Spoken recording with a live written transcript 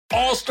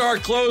All-star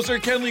closer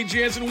Kenley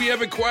Jansen, we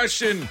have a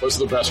question. What's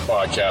the best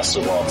podcast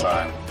of all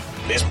time?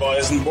 Baseball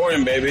isn't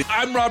boring, baby.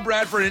 I'm Rob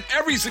Bradford, and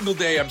every single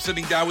day I'm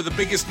sitting down with the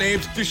biggest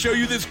names to show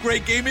you this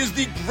great game is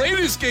the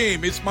greatest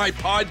game. It's my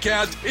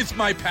podcast. It's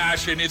my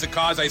passion. It's a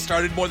cause I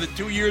started more than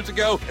 2 years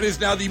ago and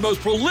is now the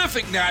most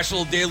prolific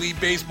national daily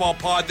baseball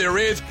pod there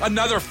is.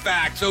 Another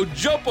fact. So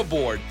jump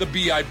aboard the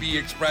BIB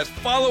Express.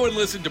 Follow and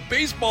listen to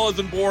Baseball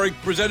Isn't Boring,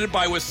 presented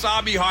by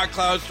Wasabi Hot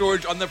Cloud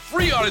Storage on the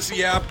free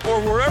Odyssey app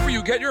or wherever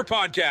you get your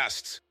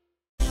podcasts.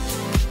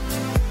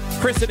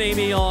 Chris and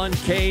Amy on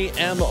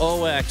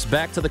KMOX.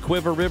 Back to the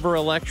Quiver River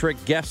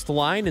Electric guest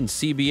line, and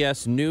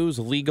CBS News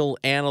legal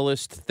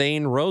analyst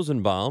Thane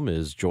Rosenbaum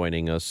is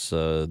joining us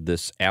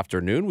this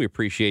afternoon. We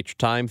appreciate your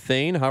time,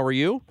 Thane. How are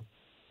you?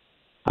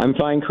 I'm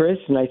fine, Chris.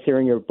 Nice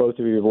hearing both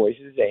of your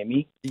voices,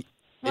 Amy.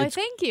 Well,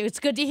 thank you. It's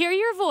good to hear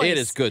your voice. It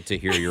is good to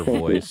hear your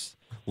voice.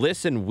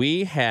 Listen,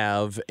 we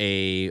have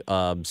a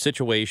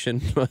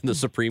situation in the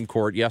Supreme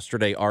Court.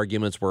 Yesterday,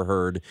 arguments were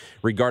heard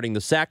regarding the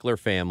Sackler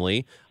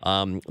family,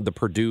 the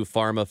Purdue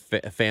Pharma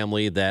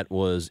family that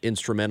was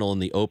instrumental in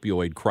the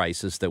opioid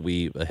crisis that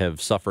we have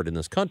suffered in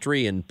this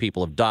country, and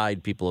people have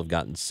died, people have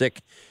gotten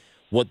sick.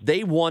 What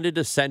they wanted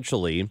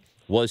essentially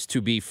was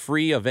to be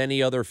free of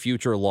any other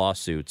future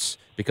lawsuits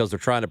because they're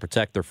trying to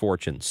protect their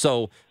fortunes.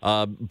 So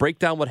break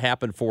down what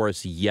happened for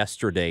us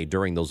yesterday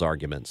during those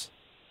arguments.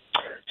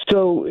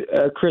 So,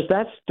 Chris,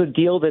 that's the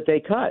deal that they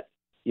cut.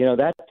 You know,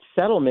 that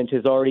settlement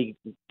is already,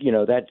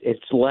 that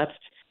it's left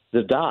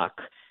the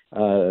dock.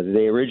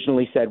 They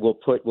originally said we'll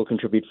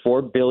contribute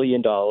 $4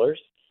 billion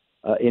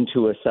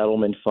into a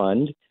settlement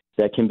fund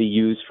that can be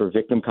used for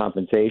victim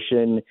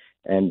compensation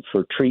and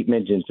for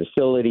treatment in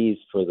facilities,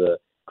 for the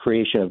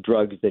creation of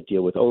drugs that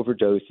deal with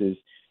overdoses,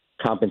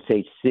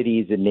 compensate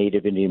cities and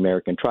Native Indian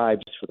American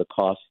tribes for the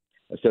costs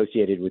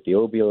associated with the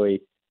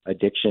opioid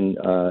addiction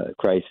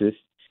crisis.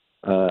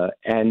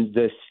 And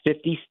the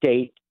 50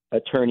 state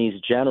attorneys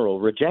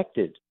general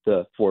rejected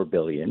the $4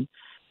 billion,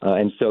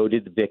 and so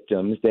did the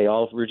victims. They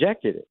all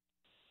rejected it.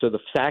 So the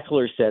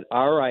Sacklers said,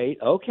 all right,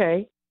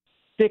 okay,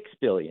 $6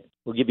 billion.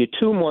 We'll give you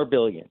 $2 more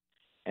billion.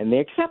 And they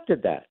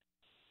accepted that.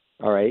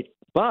 All right.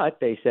 But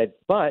they said,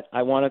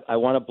 I want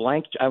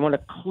a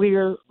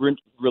clear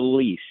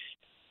release.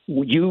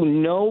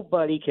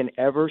 Nobody can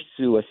ever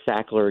sue a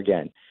Sackler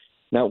again.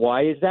 Now,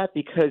 why is that?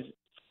 Because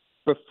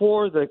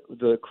before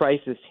the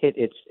crisis hit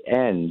its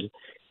end,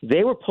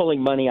 they were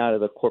pulling money out of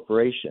the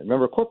corporation.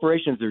 Remember,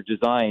 corporations are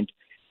designed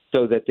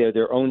so that they're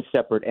their own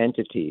separate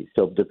entities.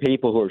 So the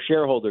people who are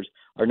shareholders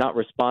are not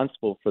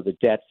responsible for the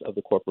debts of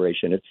the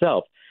corporation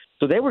itself.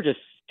 So they were just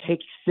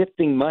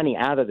sifting money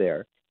out of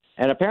there.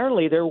 And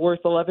apparently they're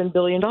worth $11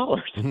 billion.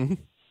 Mm-hmm.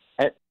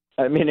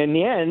 I mean, in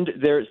the end,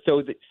 they're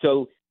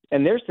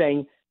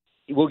saying,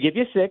 we'll give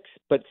you 6,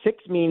 but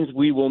 6 means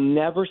we will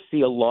never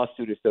see a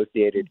lawsuit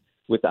associated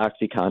with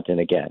OxyContin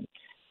again.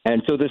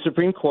 And so the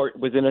Supreme Court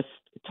was in a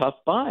tough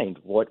bind.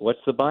 What's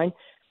the bind?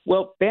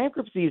 Well,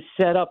 bankruptcy is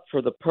set up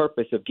for the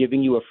purpose of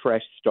giving you a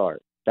fresh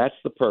start. That's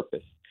the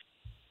purpose.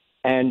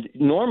 And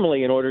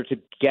normally, in order to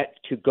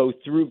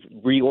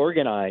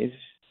reorganize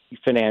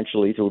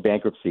financially through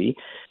bankruptcy,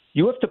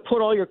 you have to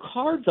put all your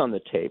cards on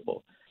the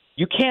table.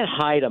 You can't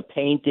hide a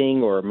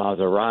painting or a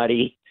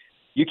Maserati.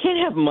 You can't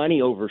have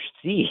money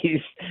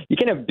overseas. You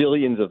can't have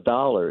billions of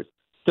dollars.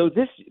 So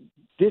this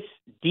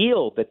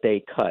deal that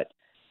they cut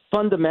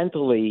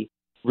fundamentally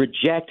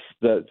rejects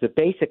the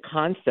basic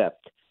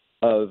concept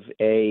of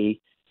a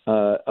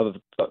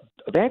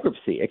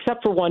bankruptcy,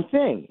 except for one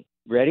thing.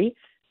 Ready?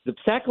 The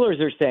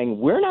Sacklers are saying,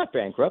 we're not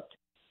bankrupt.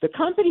 The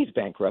company's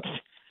bankrupt.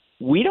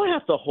 We don't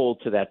have to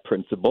hold to that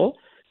principle.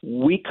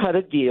 We cut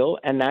a deal,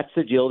 and that's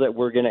the deal that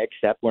we're going to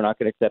accept. We're not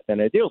going to accept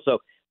any deal. So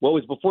what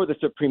was before the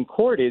Supreme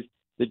Court is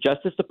the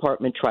Justice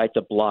Department tried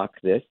to block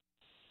this.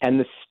 And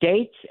the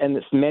states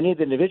and many of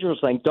the individuals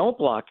saying, don't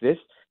block this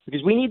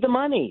because we need the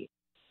money.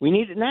 We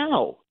need it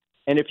now.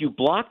 And if you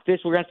block this,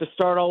 we're going to have to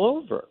start all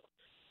over.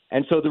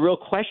 And so the real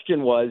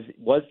question was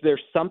there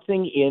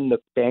something in the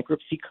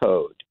bankruptcy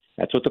code,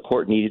 that's what the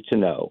court needed to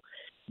know,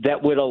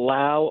 that would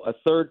allow a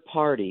third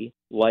party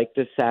like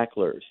the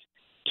Sacklers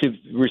to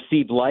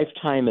receive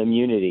lifetime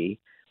immunity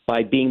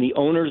by being the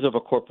owners of a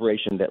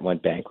corporation that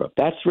went bankrupt?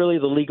 That's really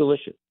the legal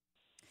issue.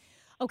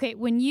 Okay,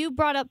 when you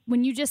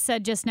just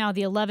said just now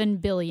the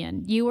 $11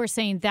 billion, you were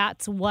saying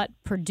that's what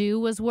Purdue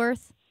was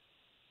worth?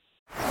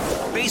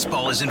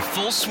 Baseball is in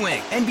full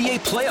swing. NBA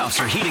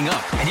playoffs are heating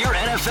up, and your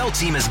NFL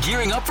team is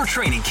gearing up for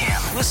training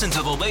camp. Listen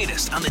to the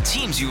latest on the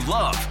teams you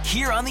love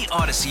here on the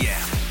Odyssey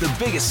app. The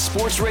biggest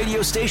sports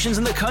radio stations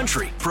in the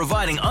country,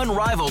 providing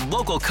unrivaled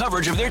local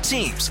coverage of their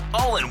teams,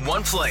 all in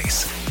one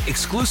place.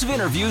 Exclusive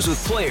interviews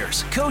with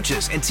players,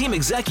 coaches, and team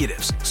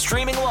executives,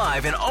 streaming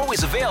live and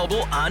always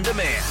available on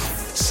demand.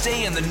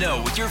 Stay in the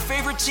know with your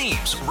favorite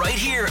teams right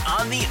here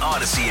on the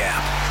Odyssey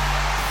app.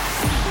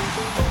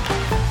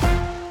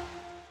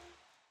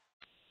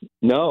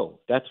 No,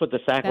 that's what the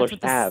Sacklers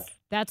have.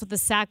 That's what the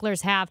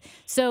Sacklers have.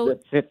 So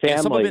the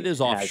some of it is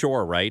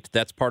offshore, right?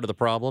 That's part of the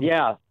problem?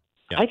 Yeah.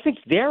 I think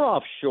they're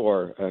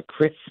offshore,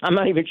 Chris. I'm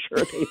not even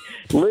sure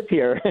they live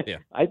here. Yeah.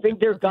 I think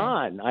they're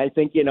gone. I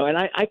think, and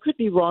I could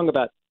be wrong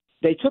about,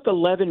 they took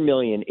 $11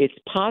 million. It's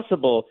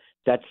possible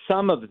that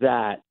some of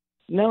that,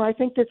 no, I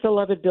think it's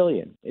 $11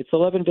 billion. It's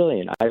 $11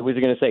 billion. I was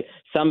going to say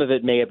some of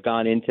it may have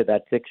gone into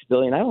that $6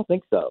 billion. I don't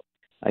think so.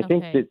 I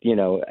think that,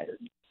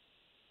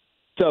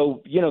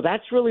 so,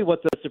 that's really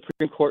what the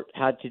Supreme Court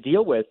had to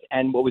deal with.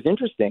 And what was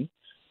interesting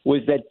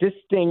was that this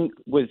thing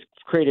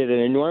created an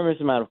enormous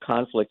amount of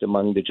conflict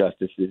among the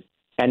justices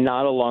and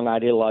not along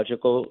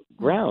ideological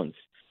grounds.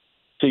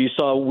 So you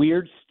saw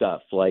weird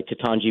stuff like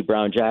Ketanji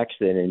Brown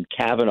Jackson and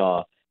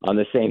Kavanaugh on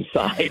the same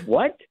side.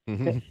 What?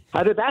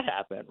 How did that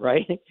happen,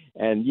 right?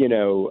 And,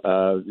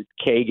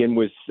 Kagan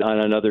was on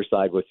another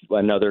side with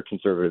another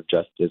conservative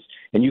justice.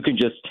 And you can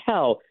just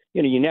tell,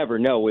 you never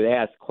know. When they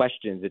ask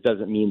questions, it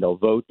doesn't mean they'll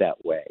vote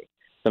that way.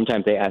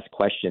 Sometimes they ask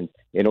questions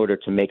in order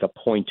to make a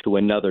point to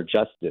another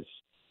justice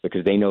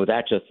because they know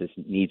that justice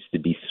needs to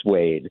be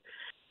swayed.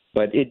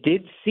 But it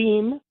did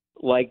seem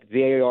like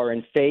they are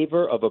in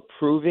favor of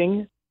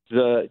approving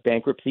the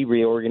bankruptcy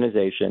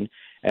reorganization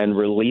and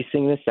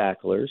releasing the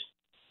Sacklers.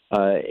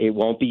 It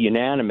won't be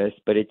unanimous,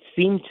 but it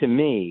seemed to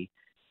me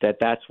that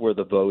that's where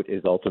the vote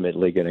is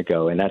ultimately going to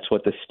go, and that's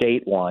what the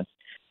state wants.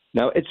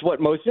 Now, it's what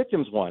most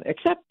victims want,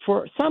 except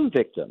for some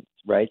victims,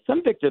 right?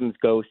 Some victims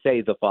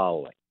say the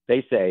following.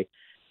 They say,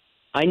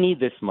 I need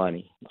this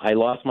money. I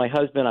lost my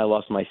husband. I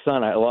lost my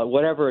son.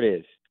 Whatever it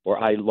is,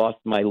 or I lost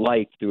my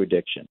life through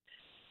addiction.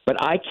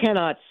 But I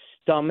cannot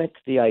stomach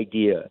the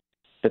idea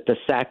that the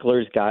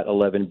Sacklers got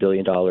 $11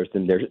 billion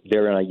and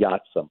they're in a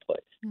yacht someplace.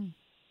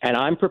 And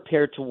I'm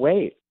prepared to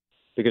wait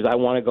because I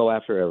want to go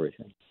after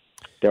everything.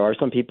 There are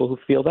some people who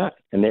feel that,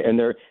 and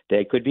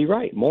they could be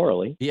right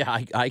morally. Yeah,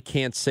 I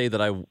can't say that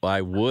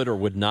I would or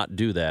would not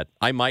do that.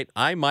 I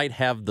might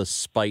have the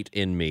spite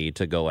in me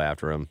to go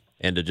after him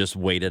and to just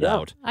wait it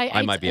out.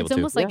 I might be able to. It's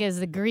almost like as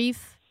the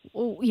grief,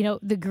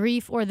 the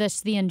grief or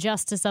the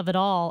injustice of it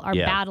all are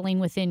battling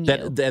within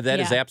you. That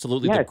is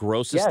absolutely the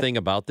grossest thing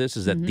about this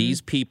is that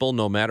these people,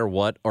 no matter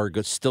what, are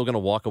still going to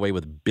walk away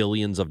with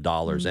billions of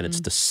dollars, and it's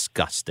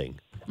disgusting.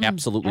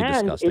 Absolutely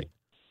disgusting.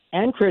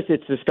 And, Chris,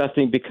 it's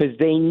disgusting because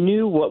they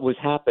knew what was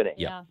happening.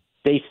 Yeah.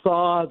 They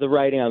saw the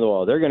writing on the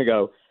wall. They're going to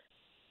go,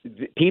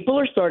 people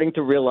are starting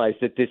to realize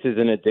that this is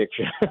an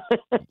addiction.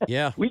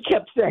 Yeah. We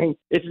kept saying,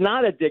 it's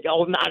not addicting.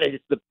 Oh, not it.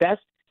 It's the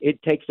best.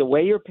 It takes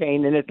away your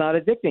pain, and it's not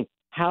addicting.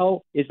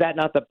 How is that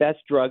not the best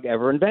drug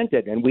ever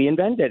invented? And we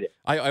invented it.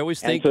 I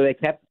always think. And so they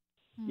kept.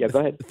 Yeah, go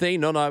ahead.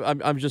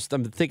 I'm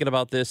thinking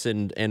about this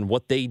and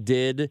what they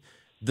did.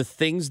 The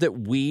things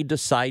that we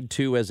decide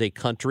to as a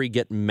country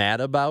get mad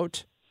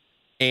about.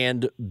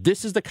 And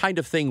this is the kind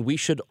of thing we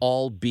should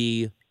all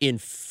be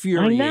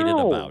infuriated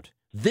about.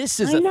 This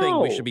is the thing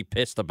we should be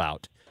pissed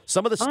about.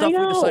 Some of the stuff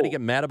we decide to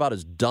get mad about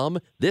is dumb.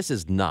 This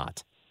is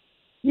not.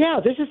 Yeah,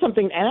 this is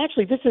something, and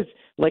actually this is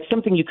like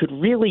something you could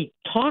really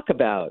talk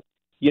about,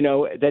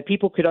 that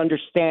people could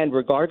understand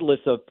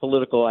regardless of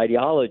political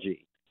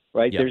ideology,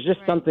 right? There's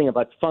just something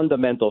about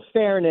fundamental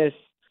fairness,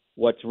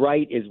 what's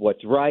right is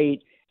what's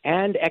right,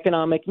 and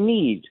economic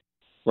need,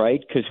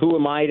 right? Because who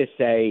am I to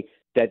say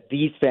that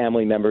these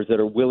family members that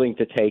are willing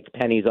to take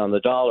pennies on the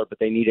dollar, but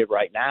they need it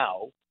right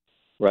now,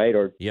 right?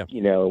 Or,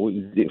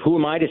 who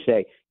am I to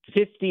say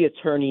 50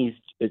 attorneys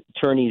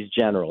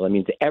general? I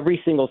mean,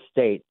 every single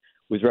state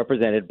was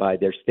represented by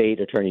their state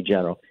attorney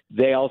general.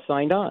 They all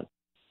signed on.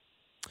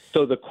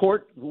 So the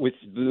court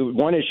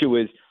one issue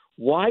is,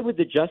 why would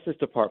the Justice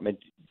Department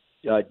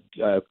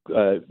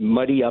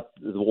muddy up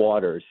the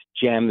waters,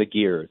 jam the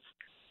gears?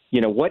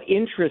 What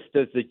interest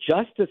does the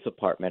Justice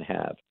Department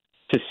have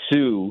to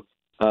sue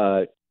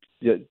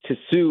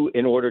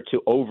in order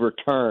to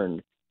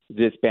overturn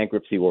this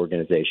bankruptcy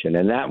organization?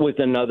 And that was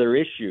another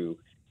issue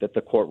that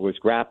the court was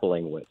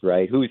grappling with,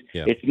 right?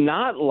 It's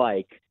not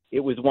like it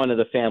was one of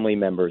the family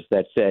members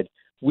that said,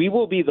 we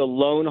will be the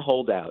lone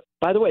holdout.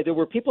 By the way, there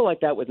were people like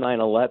that with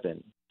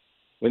 9/11.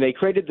 When they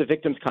created the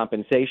Victims'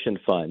 Compensation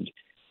Fund,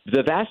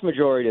 the vast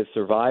majority of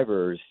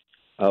survivors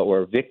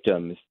or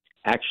victims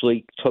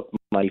actually took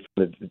money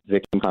from the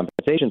Victim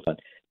Compensation Fund.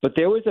 But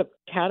there was a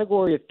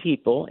category of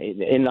people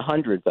in the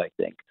hundreds, I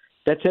think,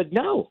 that said,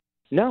 no,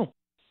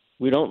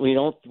 we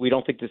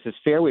don't think this is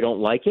fair. We don't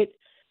like it.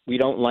 We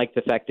don't like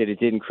the fact that it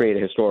didn't create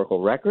a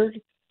historical record.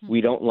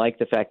 We don't like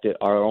the fact that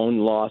our own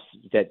loss,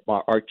 that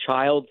our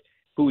child,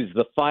 who is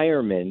the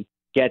fireman,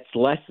 gets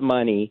less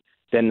money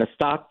than the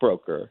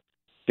stockbroker,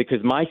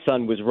 because my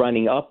son was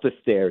running up the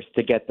stairs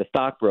to get the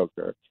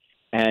stockbroker,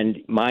 and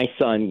my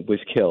son was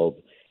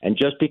killed. And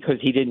just because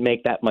he didn't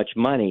make that much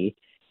money,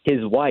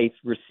 his wife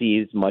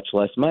receives much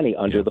less money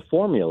under the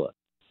formula.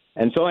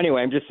 And so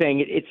anyway, I'm just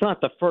saying it's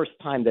not the first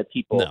time that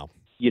people,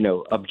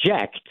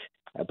 object.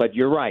 But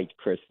you're right,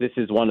 Chris. This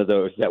is one of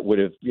those that would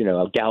have,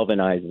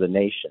 galvanized the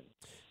nation.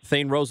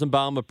 Thane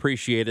Rosenbaum,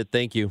 appreciate it.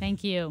 Thank you.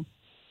 Thank you.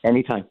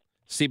 Anytime.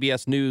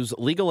 CBS News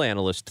legal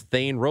analyst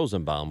Thane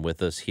Rosenbaum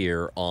with us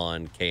here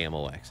on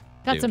KMOX.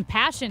 Got some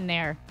passion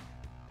there.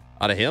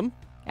 Out of him?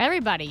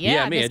 Everybody,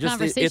 yeah. me. This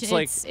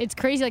conversation, it's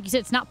crazy. Like you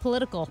said, it's not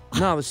political.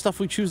 No, the stuff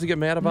we choose to get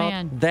mad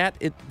about,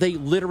 they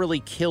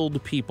literally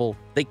killed people.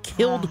 They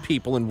killed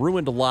people and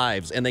ruined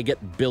lives, and they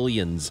get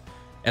billions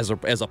as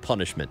a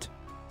punishment.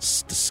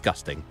 It's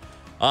disgusting.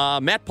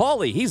 Matt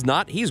Pauley, he's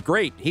not. He's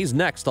great. He's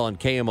next on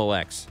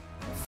KMOX.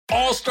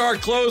 All-star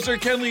closer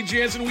Kenley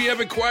Jansen, we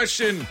have a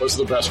question. What's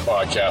the best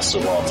podcast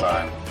of all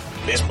time?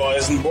 Baseball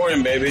isn't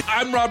boring, baby.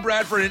 I'm Rob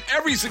Bradford, and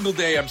every single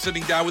day I'm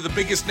sitting down with the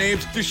biggest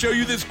names to show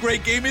you this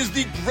great game is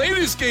the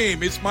greatest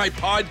game. It's my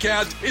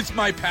podcast. It's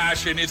my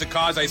passion. It's a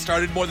cause I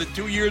started more than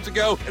 2 years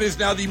ago and is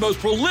now the most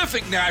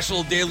prolific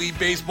national daily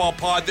baseball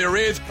pod there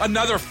is.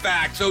 Another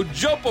fact, so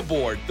jump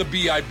aboard the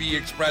BIB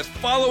Express.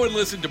 Follow and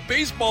listen to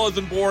Baseball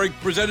Isn't Boring,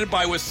 presented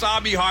by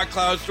Wasabi Hot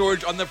Cloud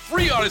Storage on the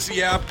free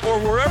Odyssey app or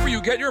wherever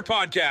you get your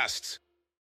podcasts.